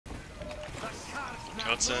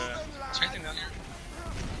Is there anything down here?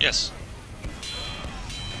 Yes.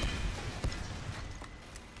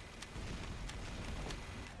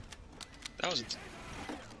 That was it.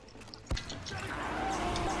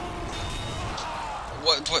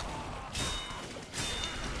 What?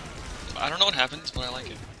 I don't know what happened, but I like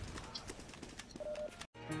it.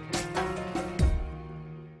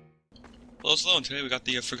 Hello, and today we got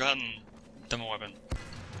the forgotten demo weapon.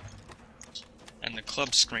 And the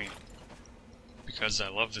club screen. Because I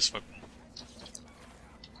love this weapon.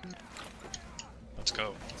 Let's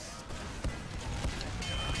go.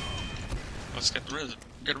 Let's get rid of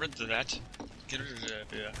that. Get rid of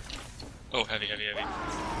that, yeah. Oh, heavy.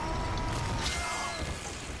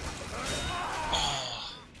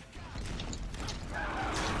 Oh.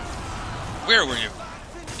 Where were you?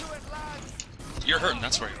 You're hurting,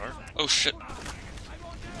 that's where you are. Oh shit.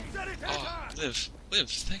 Oh, live.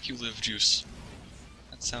 Thank you, live juice.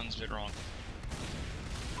 That sounds a bit wrong.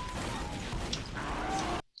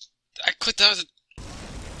 I clicked out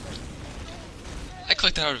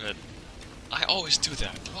of it. I always do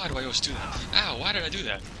that. Why do I always do that? Ow, why did I do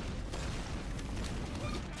that?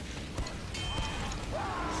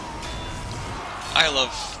 I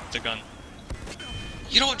love the gun.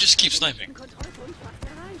 You don't just keep sniping.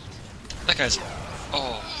 That guy's...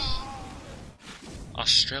 Oh.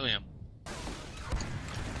 Australian.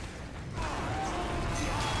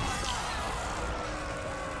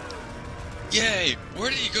 Yay! Where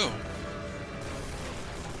did he go?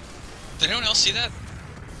 Did anyone else see that?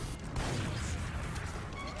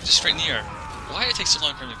 Just straight in the air. Why did it take so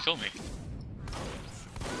long for him to kill me?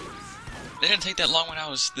 They didn't take that long when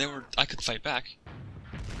I could fight back.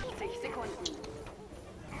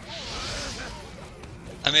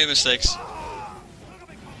 I made mistakes.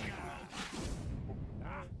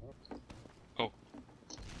 Oh.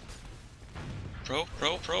 Pro.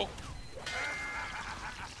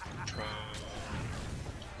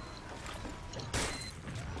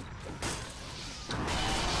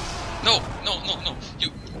 No! You...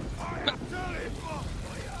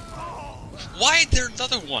 Why is there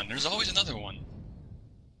another one? There's always another one.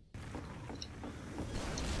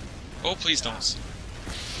 Oh, please don't.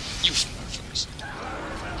 You motherfuckers.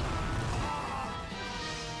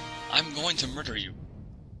 I'm going to murder you.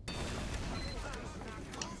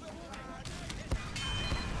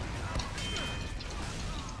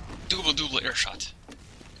 Double air shot.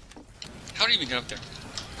 How do you even get up there?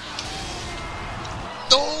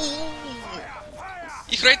 No!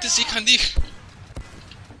 Ich rette sie kann dich.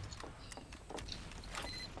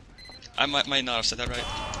 I might not have said that right.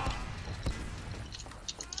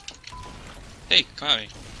 Hey, come at me.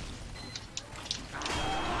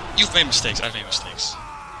 You've made mistakes. I've made mistakes.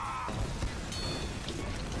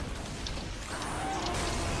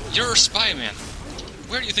 You're a spy, man.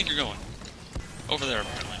 Where do you think you're going? Over there,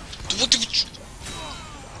 apparently.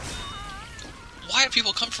 Why do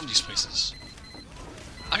people come from these places?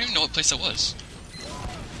 I don't even know what place that was.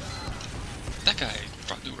 That guy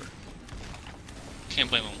brought Uber. Can't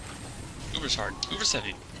blame him. Uber's hard. Uber's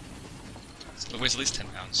heavy. It weighs at least 10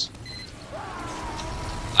 pounds.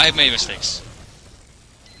 I've made mistakes.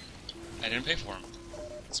 I didn't pay for them.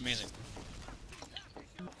 It's amazing.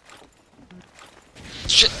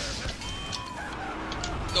 Shit!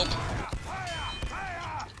 Nope.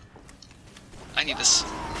 I need this.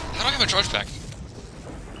 How do I have a charge pack?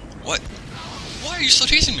 What? Why are you still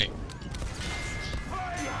chasing me?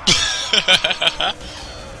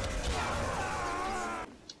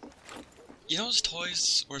 You know those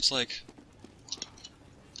toys where it's like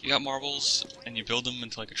you got marbles and you build them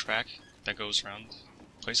into like a track that goes around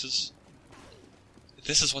places?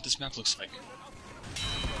 This is what this map looks like.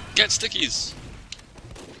 Get stickies!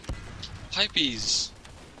 Pipeys!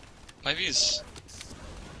 Pipeys!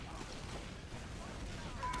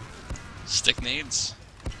 Stick nades?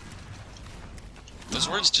 Those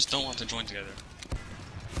words just don't want to join together.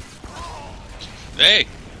 Hey!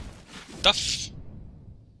 Duff!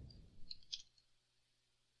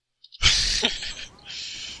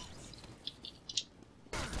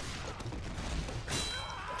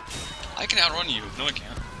 I can outrun you. No, I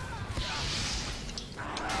can't.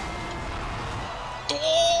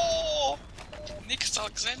 Oh! Nick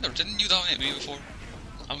Alexander, didn't you dominate me before?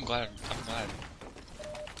 I'm glad.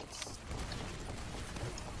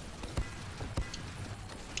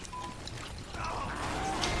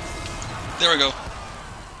 There we go.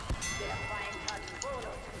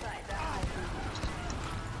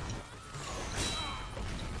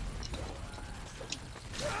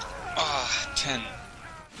 Ah, 10.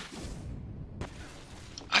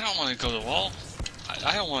 I don't want to go to the wall.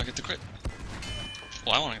 I don't want to get the crit.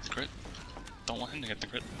 Well, I want to get the crit. Don't want him to get the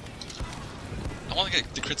crit. I want to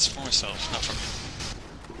get the crits for myself, not from him.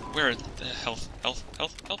 Where the health?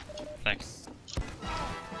 Thanks.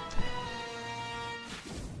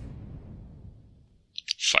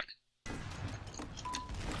 Fuck.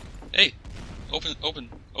 Hey! Open.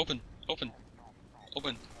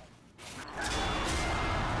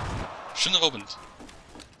 Shouldn't have opened.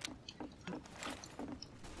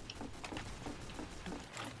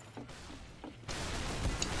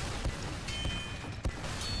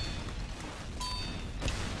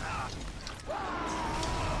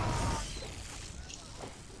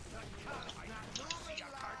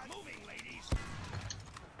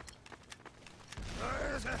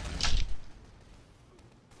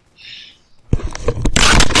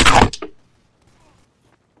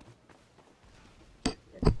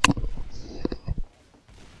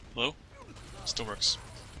 Hello? Still works.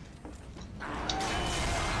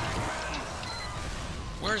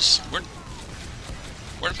 Where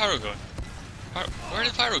did Pyro go? Where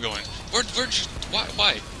did Pyro going? Where'd you,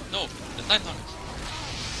 why? No, I'm not.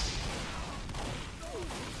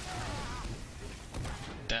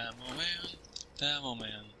 Demo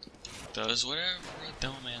man, does whatever a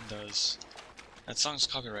demo man does. That song's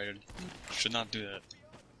copyrighted. Should not do that.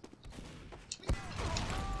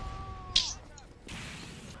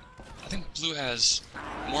 I think Blue has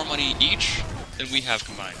more money each than we have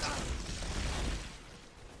combined.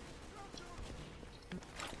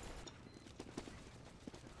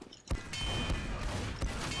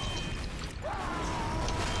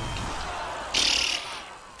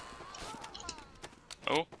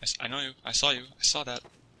 Oh, I know you. I saw you. I saw that.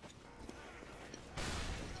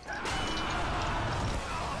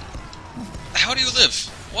 How do you live?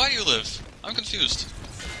 Why do you live? I'm confused.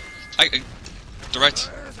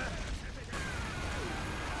 Direct.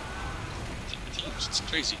 It's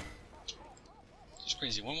crazy. It's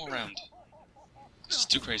crazy. One more round. This is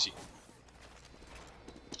too crazy.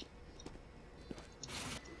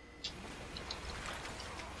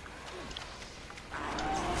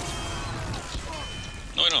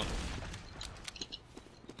 No, I don't.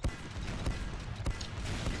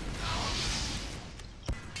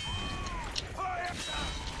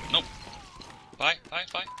 Nope. Bye.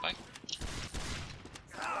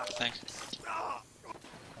 Thanks.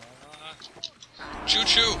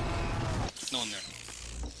 Choo-choo! No one there.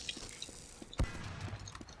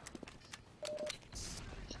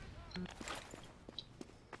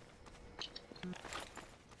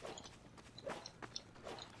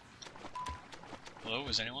 Hello,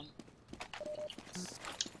 is anyone?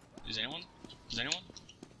 Is anyone? Is anyone?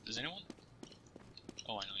 Is anyone?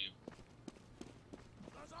 Oh, I know you.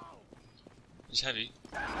 He's heavy.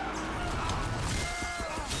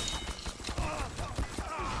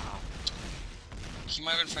 He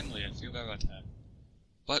might have been friendly, I feel bad about that.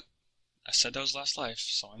 But, I said that was last life,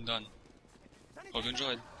 so I'm done. Hope you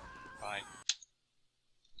enjoyed. Bye.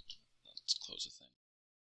 Let's close the thing.